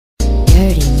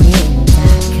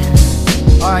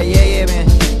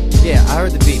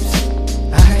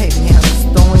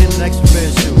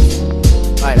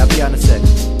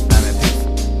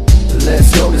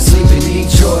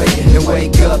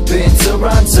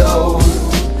Toronto.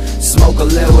 Smoke a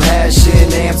little hash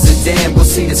in Amsterdam, go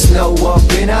see the snow up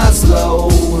in Oslo,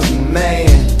 man.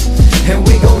 And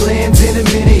we gon' land in a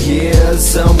minute here,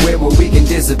 somewhere where we can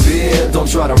disappear. Don't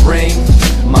try to ring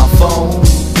my phone,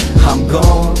 I'm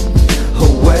gone,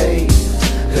 away,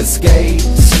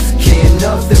 escapes. Can't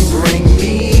nothing bring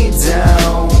me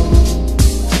down.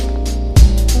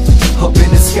 Up in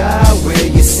the sky where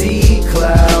you see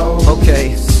clouds.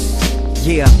 Okay,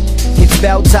 yeah, it's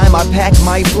about time I pack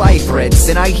my flight threads,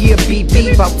 and I hear beep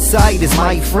beep outside is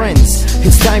my friends.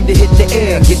 It's time to hit the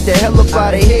air, get the hell up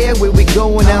out of here. Where we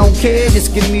going, I don't care,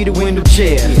 just give me the window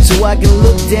chair, so I can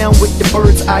look down with the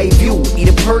bird's eye view. Eat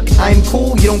a perk, I'm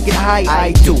cool, you don't get high,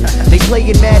 I do. They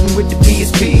playin' Madden with the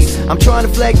PSP, I'm trying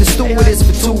to flag the stewardess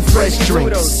for 2 fresh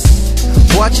drinks.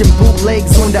 Watching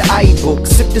bootlegs on the iBook.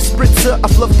 Sip the spritzer, I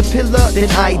fluff the pillar, then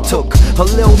I took a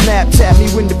little nap, tap me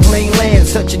when the plane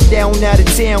lands. Touching down out of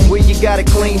town where you gotta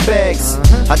clean bags.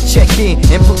 I check in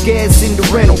and put gas in the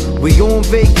rental. We on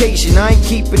vacation, I ain't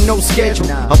keeping no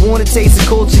schedule. I wanna taste the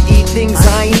culture, eat things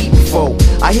I ain't eat before.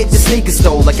 I hit the sneaker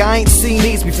store like I ain't seen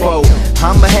these before.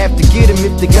 I'ma have to get them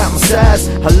if they got my size.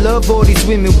 I love all these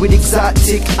women with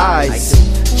exotic eyes.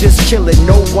 Just chillin',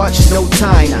 no watch, no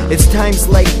time. It's times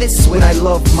like this when I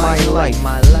love my life.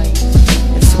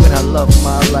 It's when I love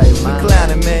my life. We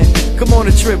clownin', man, come on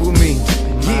a trip with me.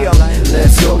 Yeah,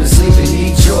 let's go to sleep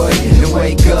in Detroit and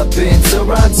wake up in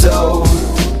Toronto.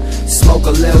 Smoke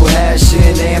a little hash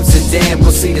in Amsterdam, go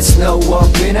see the snow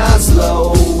up in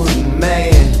Oslo,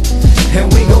 man.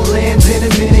 And we gon' land in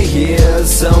a minute here,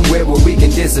 somewhere where we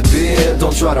can disappear.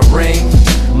 Don't try to ring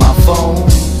my phone,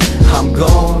 I'm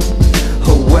gone,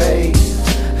 away,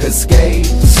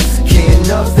 escapes. Can't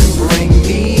nothing bring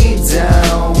me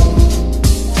down.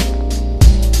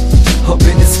 Up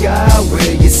in the sky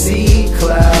where you see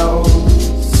clouds.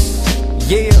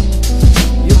 yeah,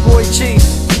 your boy Chief.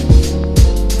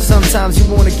 Sometimes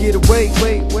you wanna get away,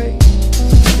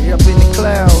 you're up in the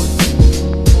clouds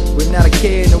with not a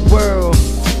care in the world.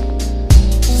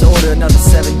 Just order another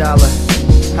 $7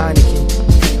 Heineken.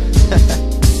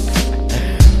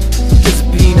 Just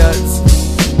peanuts.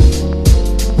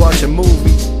 Watch a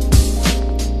movie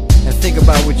and think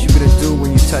about what you're gonna do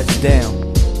when you touch down.